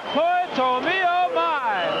 Thunderbird points, oh me, oh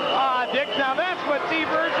my. Ah, Dick, now that's what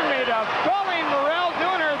T-Birds are made of. Colleen Morrell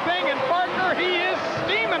doing her thing, and Parker, he is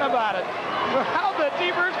steaming about it. How the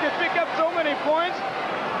T-Birds could pick up so many points.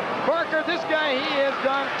 Parker, this guy, he has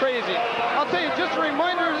gone crazy. I'll tell you, just a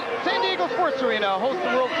reminder, San Diego Sports Arena hosts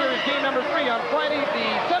the World Series game number 3 on Friday the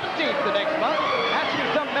 17th the next month. That's you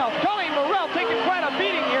something else. Colleen Morrell taking quite a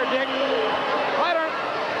beating here, Dick.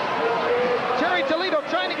 Terry Toledo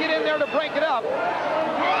trying to get in there to break it up.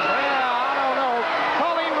 Yeah, I don't know.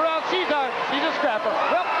 Colleen Morrell, she's a scrapper.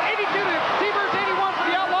 Well, 82 to T-Birds, 81 for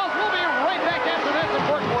the Outlaws. We'll be right back after this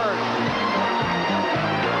important word.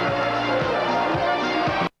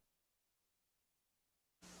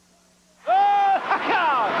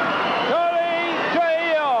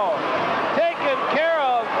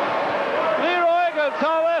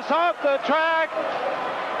 Off the track.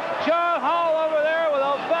 John Hall over there with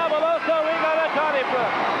a fabuloso Rigatoni.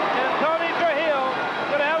 And Tony Trujillo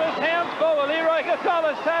going to have his hands full with Leroy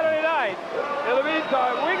Gonzalez Saturday night. In the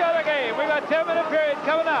meantime, we got a game. We got 10-minute period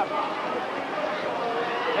coming up.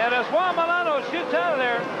 And as Juan Milano shoots out of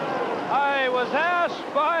there, I was asked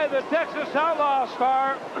by the Texas Outlaw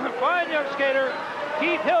star, fine young skater,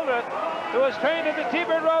 Keith Hildreth, who was trained at the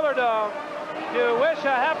T-Bird Roller Dome, to wish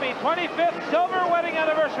a happy 25th silver wedding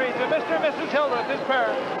anniversary to Mr. and Mrs. Hildreth, his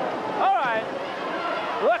parents. All right,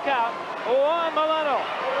 look out, Juan Milano.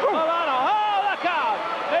 Milano, oh, look out,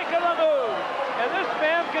 making the move. And this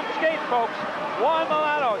man can skate, folks. Juan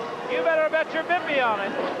Milano, you better bet your bippy on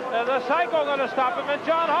it. The cycle going to stop him, and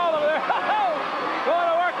John Hall over there, going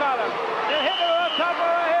to work on him. And hitting it on top of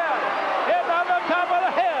the head. Hitting on the top of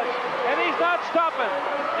the head. And he's not stopping.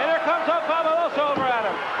 And here comes El Fabuloso over at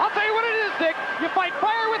him. I'll tell you what it is, Dick. You fight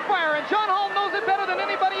fire with fire, and John Hall knows it better than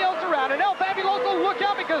anybody else around. And El Fabuloso, look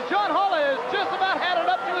out, because John Hall has just about had it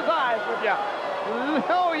up to his eyes with you.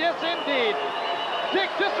 Oh, yes, indeed. Dick,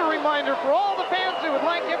 just a reminder for all the fans who would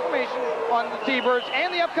like information on the T-Birds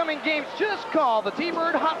and the upcoming games, just call the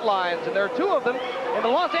T-Bird hotlines, and there are 2 of them. In the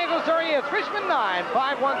Los Angeles area, it's Richmond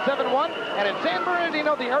 9-5171, and in San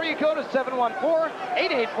Bernardino, the area code is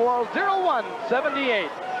 714-884-0178.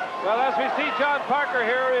 Well, as we see John Parker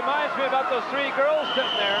here, it reminds me about those 3 girls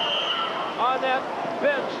sitting there on that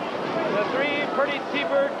bench. The 3 pretty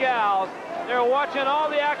T-Bird gals. They're watching all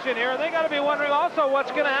the action here, and they got to be wondering also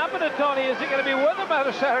what's going to happen to Tony. Is he going to be with them on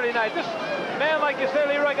Saturday night? This man, like you say,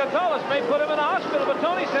 Leroy Gonzalez, may put him in a hospital, but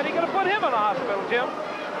Tony said he's going to put him in a hospital, Jim.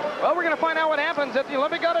 Well, we're going to find out what happens at the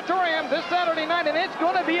Olympic Auditorium this Saturday night, and it's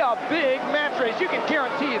going to be a big match race. You can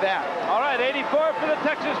guarantee that. All right, 84 for the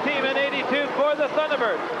Texas team and 82 for the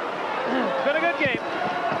Thunderbirds. It's been a good game.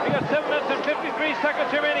 We got 7 minutes and 53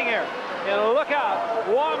 seconds remaining here. And look out,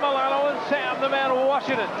 Juan Milano and Sam, the man of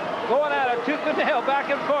Washington, going at it, tooth and nail,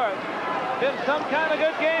 back and forth. Been some kind of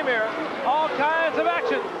good game here. All kinds of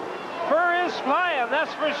action. Fur is flying,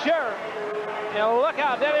 that's for sure. And look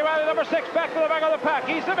out, Danny Riley, number 6, back to the back of the pack.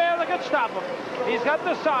 He's the man that can stop him. He's got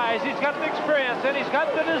the size, he's got the experience, and he's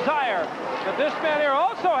got the desire. But this man here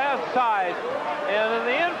also has size. And in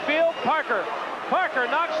the infield, Parker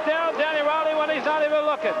knocks down Danny Riley when he's not even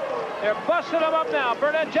looking. They're busting him up now.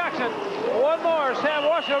 Burnett Jackson, 1 more. Sam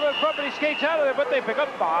Washington with property skates out of there, but they pick up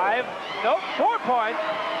 5. Nope, 4 points.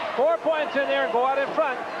 4 points in there and go out in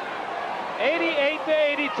front. 88 to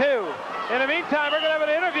 82. In the meantime, we're going to have an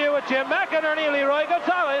interview with Jim McInerney and Leroy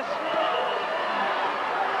Gonzalez.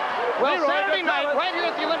 Well, Saturday night, right here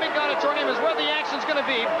at the Olympic Auditorium is where the action's going to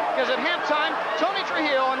be, because at halftime, Tony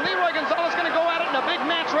Trujillo and Leroy Gonzalez going to go at it in a big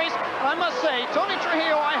match race. And I must say, Tony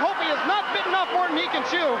Trujillo, I hope he is not bitten off more than he can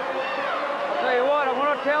chew. I'll tell you what, I'm going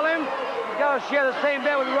to tell him he's got to share the same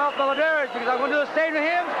bed with Ralph Valadares, because I'm going to do the same to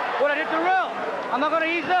him what I did to Ralph. I'm not going to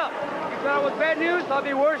ease up. You That was bad news. I'll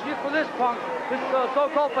be worse news for this punk. This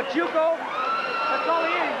so-called Pachuco. That's all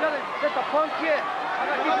he is. He's just a punk kid.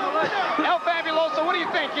 El Fabuloso, what do you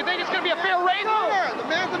think? You think it's going to be a fair race? The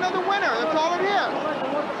man's another winner. That's all it is.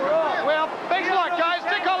 Well, thanks a lot, guys.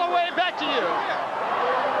 Dick Holloway, back to you.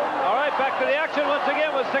 All right, back to the action once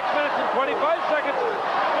again with 6 minutes and 25 seconds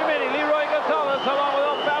remaining. Leroy Gonzalez along with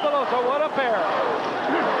El Fabuloso. What a pair.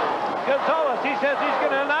 Gonzalez, he says he's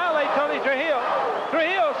going to annihilate Tony Trujillo.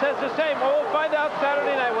 Trujillo says the same. Well, we'll find out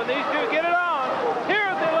Saturday night when these two get it on here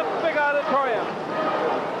at the Olympic Auditorium.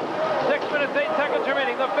 6 minutes, 8 seconds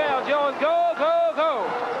remaining. The fans yelling, go, go, go.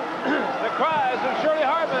 The cries of Shirley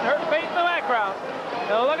Hardman heard faint in the background.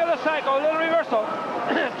 Now look at the cycle, a little reversal.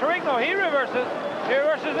 Torigno, he reverses. He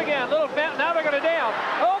reverses again. Little fan, now they're going to dance.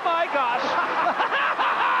 Oh my gosh.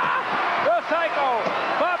 The cycle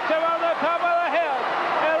pops him on the top of the head.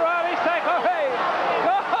 And Roddy Cycle Ray.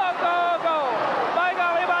 Go, go, go. By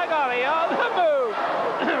golly, on the move.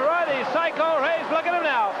 Roddy Cycle Ray's, look at him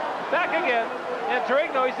now. Back again. And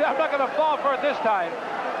Torigno, he said, I'm not going to fall for it this time.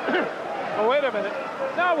 Oh, wait a minute.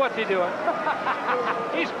 Now what's he doing?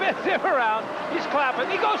 He spins him around. He's clapping.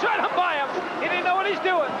 He goes right up by him. He didn't know what he's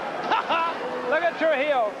doing. Look at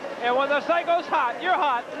Trujillo. And when the cycle's hot, you're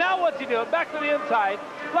hot. Now what's he doing? Back to the inside.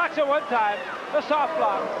 Blocks it one time. The soft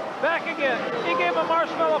block. Back again. He gave a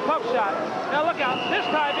marshmallow pump shot. Now look out. This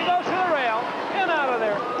time he goes to the rail and out of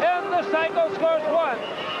there. And the cycle scores 1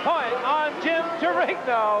 point on Jim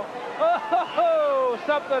Torigno. Oh,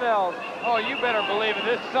 something else. Oh, you better believe it.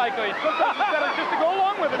 This cycle, sometimes it's better just to go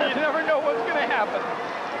along with it. You never know what's going to happen.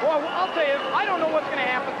 Well, I'll tell you, I don't know what's going to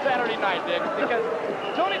happen Saturday night, Dick, because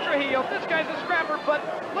Tony Trujillo, this guy's a scrapper, but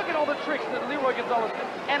look at all the tricks that Leroy Gonzalez did.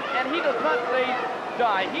 And he does not say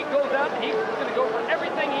die. He goes out and he's going to go for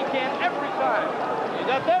everything he can every time. You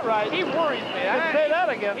got that right. He worries me. Say that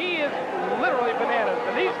again. He is literally bananas.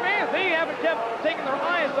 And these fans, they haven't kept taking their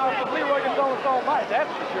eyes off of Leroy Gonzalez all night, that's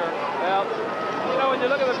for sure. Well, you know, when you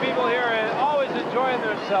look at the people here, always enjoying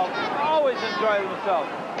themselves. Always enjoying themselves.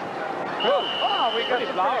 Oh, we got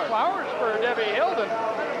some flowers for Debbie Hilden.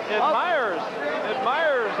 Admirers,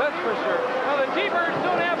 that's for sure. Now, the T-Birds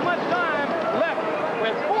don't have much time left.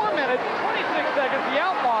 With 4 minutes, 26 seconds, the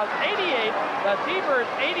Outlaws 88, the T-Birds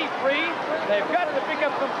 83. They've got to pick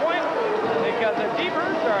up some points because the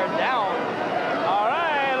T-Birds are down. All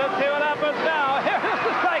right, let's see what happens now. Here's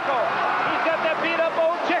the cycle. He's got that beat-up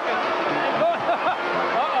old chicken.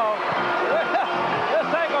 Uh-oh. The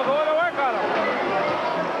cycle going to work on him.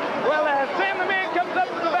 Well, Sam the Man comes up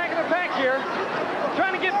to the back of the pack here,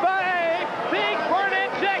 trying to get by Big Barnett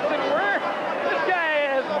Jackson. This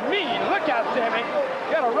guy is mean. Look out, Sammy.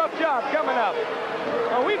 Got a rough job coming up.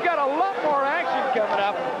 Well, we've got a lot more action coming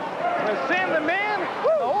up with Sam the Man,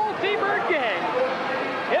 the whole T-Bird gang.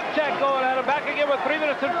 Hip check going at him. Back again with 3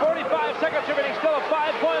 minutes and 45 seconds remaining. Still a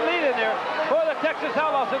 5-point lead in there for the Texas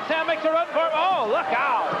Outlaws. And Sam makes a run for him. Oh, look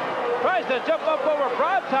out. Tries to jump up over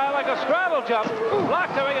broadside like a straddle jump.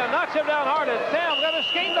 Blocks him and knocks him down hard. And Sam got his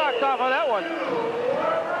skate knocked off on that one.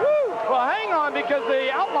 Woo! Well, hang on, because the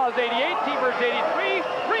Outlaws 88, T-Birds 83.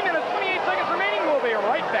 3 minutes, 28 seconds remaining. We'll be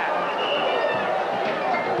right back.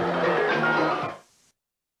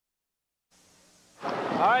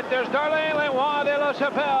 All right, there's Darlene Lenoir de la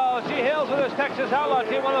Chapelle. She hails with this Texas Outlaw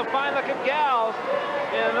team, one of the fine-looking gals.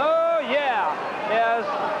 And, oh, yeah, as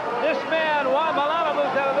this man, Juan Milano,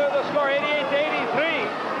 moves out of there, the score 88-83.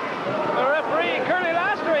 The referee, Curly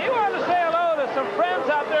Lastra, he wanted to say hello to some friends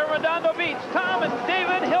out there in Redondo Beach, Tom and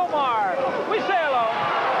David Hilmar. We say hello.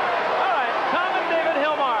 All right, Tom and David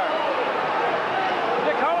Hilmar.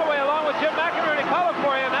 Dick Holloway along with Jim McInerney calling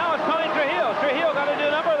for you. Now it's Tony Trujillo. Trujillo got to do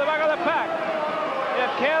a number at the back of the pack.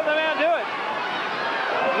 Can the man do it?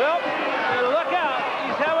 Well, look out.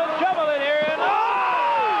 He's having trouble in here. And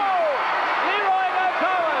oh! Leroy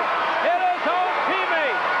Gonzalez hit his own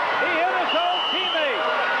teammate. He hit his own teammate.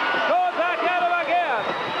 Going back at him again.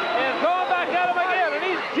 And going back at him again. And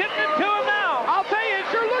he's getting it to him now. I'll tell you, it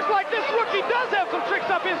sure looks like this rookie does have some tricks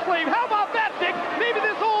up his sleeve. How about that, Dick? Maybe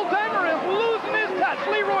this old-timer is losing his touch.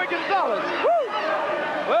 Leroy Gonzalez. Woo!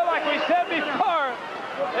 Well, like we said before,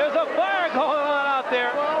 there's a fire going on out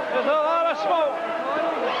there. There's a lot of smoke.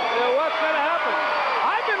 What's going to happen?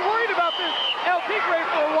 I've been worried about this El Tigre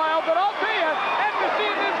for a while, but I'll tell you, after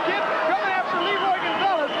seeing this kid coming after Leroy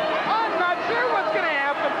Gonzalez, I'm not sure what's going to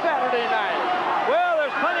happen Saturday night. Well,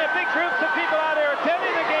 there's plenty of big groups of people out there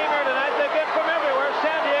attending the game here tonight. They've been from everywhere.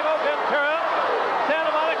 San Diego, Ventura,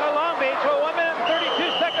 Santa Monica, Long Beach. Well, 1 minute and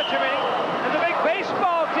 32 seconds remaining. There's a big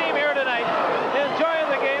baseball team here tonight enjoying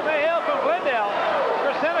the game. They hail from Glendale,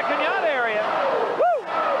 Santa Cañada area. Woo!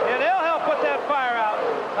 And they'll help put that fire out.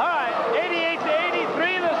 All right,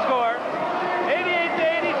 88-83 the score.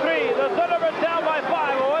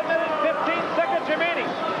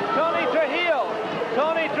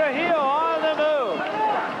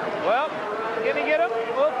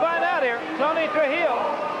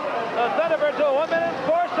 Thunderbirds with 1 minute and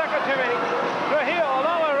 4 seconds remaining. Trujillo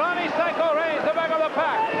along with Ronnie Psycho Reigns, the back of the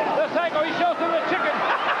pack. The Psycho, he shows him the chicken.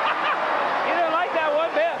 He didn't like that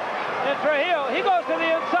one bit. And Trujillo, he goes to the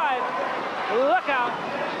inside. Look out.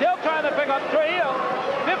 Still trying to pick up Trujillo.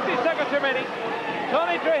 50 seconds remaining.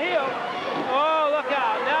 Tony Trujillo. Oh, look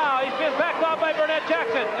out. Now he's been backed off by Burnett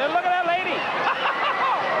Jackson. And look at that lady.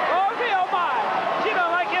 Oh, me, oh my. She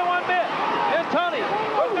don't like it one bit. And Tony,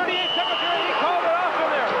 with 38 seconds remaining, he called it off from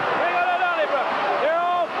there. They got it on Donnybrook. They're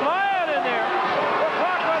all flying in there. The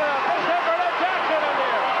clock went up. They said Burnett Jackson in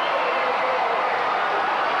there.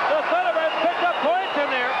 The Thunderbirds picked up points in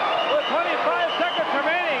there with 25 seconds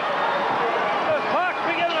remaining. The clock's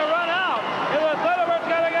beginning to run out. And the Thunderbirds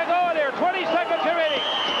got to get going here. 20 seconds remaining.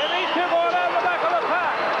 And these two going out the back of the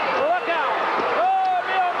pack. Look out. Oh,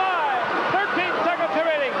 me oh my. 13 seconds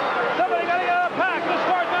remaining. Somebody got to get out of the pack. The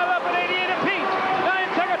score's not up at 88 apiece.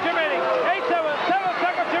 9 seconds remaining. 8, 7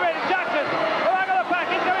 seconds remaining. Jackson, the back of the pack.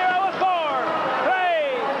 He's coming out with 4, 3,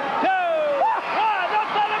 2, 1. The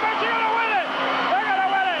Thunderbirds are going to win it. They're going to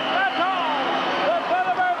win it. That's all. The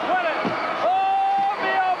Thunderbirds win it. Oh,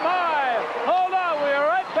 me oh my. Hold on. We're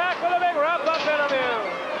right back with a big wrap-up interview.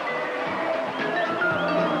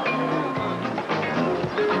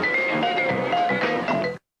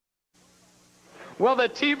 Well, the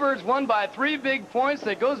T-Birds won by 3 big points.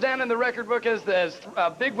 That goes down in the record book as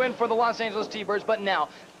a big win for the Los Angeles T-Birds. But now,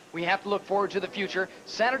 we have to look forward to the future.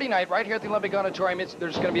 Saturday night, right here at the Olympic Auditorium,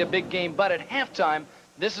 there's going to be a big game. But at halftime,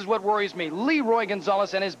 this is what worries me. Leroy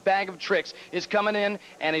Gonzalez and his bag of tricks is coming in,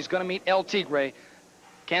 and he's going to meet El Tigre.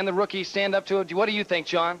 Can the rookie stand up to it? What do you think,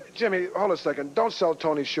 John? Jimmy, hold a second. Don't sell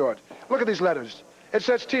Tony short. Look at these letters. It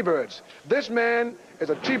says T-Birds. This man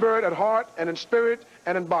is a T-Bird at heart and in spirit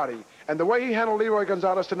and in body. And the way he handled Leroy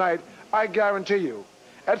Gonzalez tonight, I guarantee you.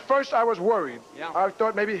 At first, I was worried. Yeah. I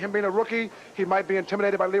thought maybe him being a rookie, he might be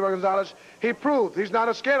intimidated by Leroy Gonzalez. He proved he's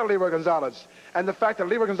not scared of Leroy Gonzalez. And the fact that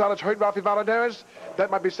Leroy Gonzalez hurt Rafi Valadares, that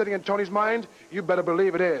might be sitting in Tony's mind. You better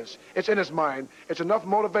believe it is. It's in his mind. It's enough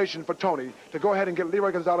motivation for Tony to go ahead and get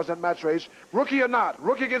Leroy Gonzalez that match race. Rookie or not,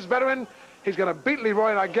 rookie against veteran, he's going to beat Leroy,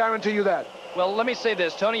 and I guarantee you that. Well, let me say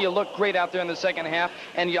this. Tony, you look great out there in the second half,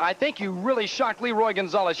 and I think you really shocked Leroy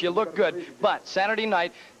Gonzalez. You look good. But Saturday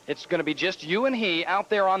night, it's going to be just you and he out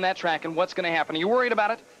there on that track, and what's going to happen? Are you worried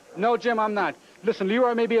about it? No, Jim, I'm not. Listen,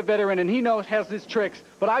 Leroy may be a veteran, and he has his tricks,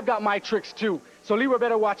 but I've got my tricks, too. So Leroy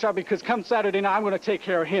better watch out, because come Saturday night, I'm going to take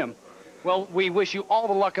care of him. Well, we wish you all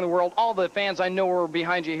the luck in the world. All the fans I know are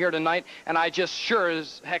behind you here tonight, and I just sure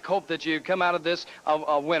as heck hope that you come out of this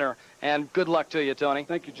a winner. And good luck to you, Tony.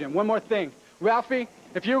 Thank you, Jim. One more thing. Ralphie,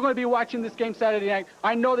 if you're going to be watching this game Saturday night,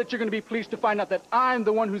 I know that you're going to be pleased to find out that I'm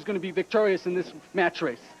the one who's going to be victorious in this match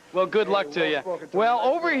race. Well, good luck to you. Well,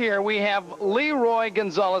 over here we have Leroy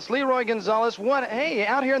Gonzalez. Leroy Gonzalez, hey,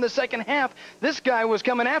 out here in the second half, this guy was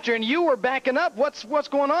coming after, and you were backing up. What's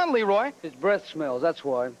going on, Leroy? His breath smells, that's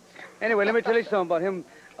why. Anyway, let me tell you something about him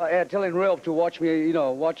telling Ralph to watch me,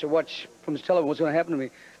 watch from his television what's going to happen to me.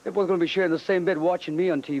 They're both going to be sharing the same bed watching me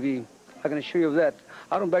on TV. I can assure you of that.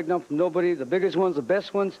 I don't back down from nobody. The biggest ones, the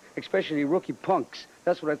best ones, especially rookie punks.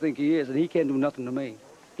 That's what I think he is, and he can't do nothing to me.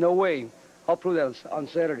 No way. I'll prove that on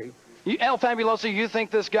Saturday. El Fabuloso, you think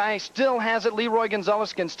this guy still has it? Leroy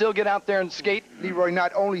Gonzalez can still get out there and skate? Leroy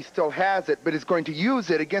not only still has it, but is going to use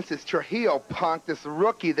it against this Trujillo punk, this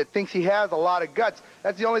rookie that thinks he has a lot of guts.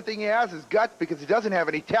 That's the only thing he has is guts, because he doesn't have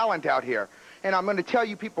any talent out here. And I'm going to tell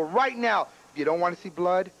you people right now, if you don't want to see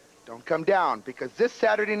blood, don't come down, because this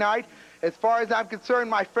Saturday night, as far as I'm concerned,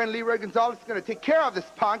 my friend Leroy Gonzalez is going to take care of this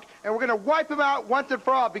punk, and we're going to wipe him out once and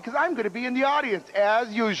for all, because I'm going to be in the audience,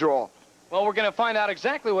 as usual. Well, we're going to find out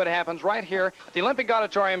exactly what happens right here at the Olympic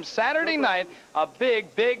Auditorium Saturday night. A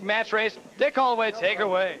big, big match race. Dick Holway, take it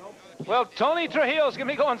away. Well, Tony Trujillo's going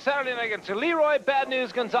to be going Saturday night against Leroy Bad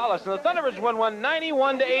News Gonzalez. And the Thunderbirds won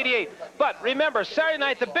 91-88. But remember, Saturday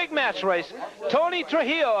night, the big match race. Tony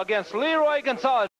Trujillo against Leroy Gonzalez.